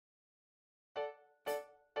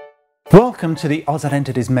Welcome to the Oz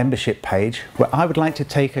Entities membership page, where I would like to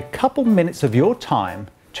take a couple minutes of your time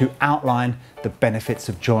to outline the benefits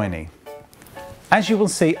of joining. As you will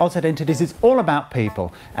see, Oz Entities is all about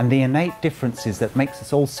people and the innate differences that makes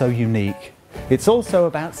us all so unique. It's also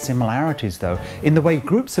about similarities though, in the way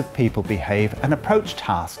groups of people behave and approach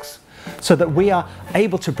tasks, so that we are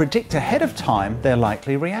able to predict ahead of time their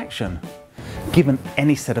likely reaction, given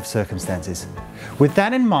any set of circumstances. With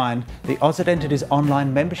that in mind, the Oz Entities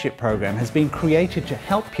online membership program has been created to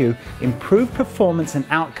help you improve performance and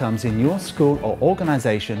outcomes in your school or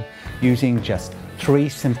organisation using just 3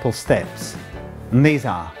 simple steps. And these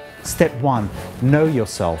are: Step 1, know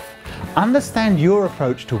yourself. Understand your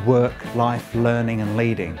approach to work, life, learning and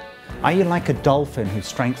leading. Are you like a dolphin whose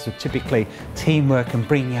strengths are typically teamwork and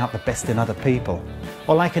bringing out the best in other people?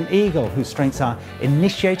 Or like an eagle whose strengths are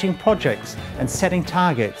initiating projects and setting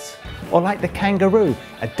targets? Or like the kangaroo,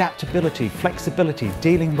 adaptability, flexibility,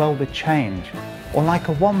 dealing well with change? Or like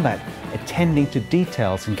a wombat, attending to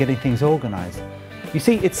details and getting things organised? You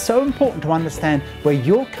see, it's so important to understand where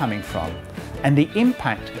you're coming from and the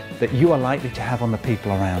impact that you are likely to have on the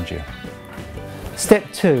people around you.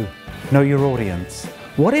 Step 2, know your audience.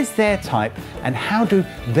 What is their type and how do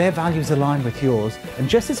their values align with yours? And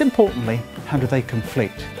just as importantly, how do they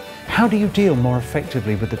conflict? How do you deal more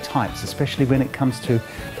effectively with the types, especially when it comes to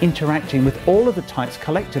interacting with all of the types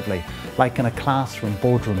collectively, like in a classroom,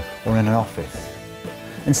 boardroom, or in an office?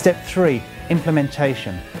 And step 3,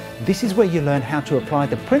 implementation. This is where you learn how to apply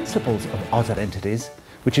the principles of Oz Entities,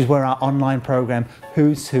 which is where our online program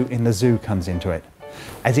Who's Who in the Zoo comes into it,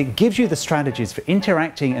 as it gives you the strategies for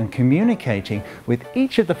interacting and communicating with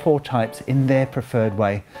each of the 4 types in their preferred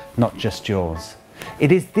way, not just yours.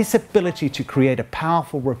 It is this ability to create a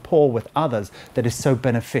powerful rapport with others that is so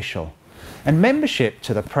beneficial. And membership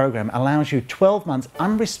to the program allows you 12 months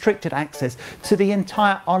unrestricted access to the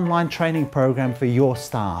entire online training program for your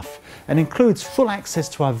staff, and includes full access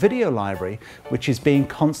to our video library, which is being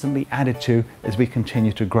constantly added to as we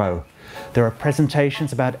continue to grow. There are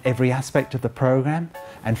presentations about every aspect of the program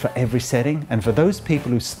and for every setting, and for those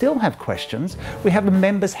people who still have questions, we have a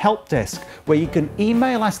members help desk where you can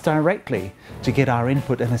email us directly to get our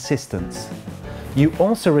input and assistance. You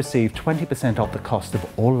also receive 20% off the cost of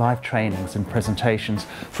all live trainings and presentations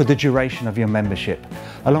for the duration of your membership,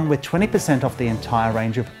 along with 20% off the entire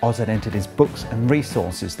range of Oz Entities books and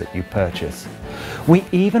resources that you purchase. We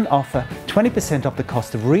even offer 20% off the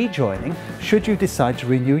cost of rejoining should you decide to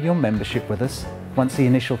renew your membership with us once the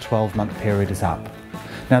initial 12-month period is up.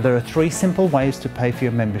 Now, there are 3 simple ways to pay for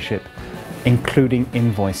your membership, including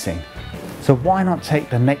invoicing. So why not take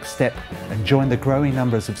the next step and join the growing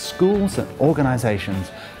numbers of schools and organisations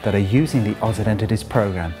that are using the Oz Entities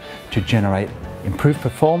program to generate improved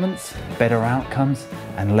performance, better outcomes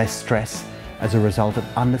and less stress as a result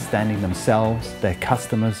of understanding themselves, their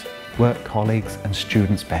customers, work colleagues and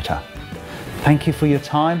students better. Thank you for your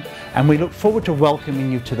time, and we look forward to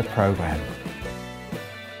welcoming you to the program.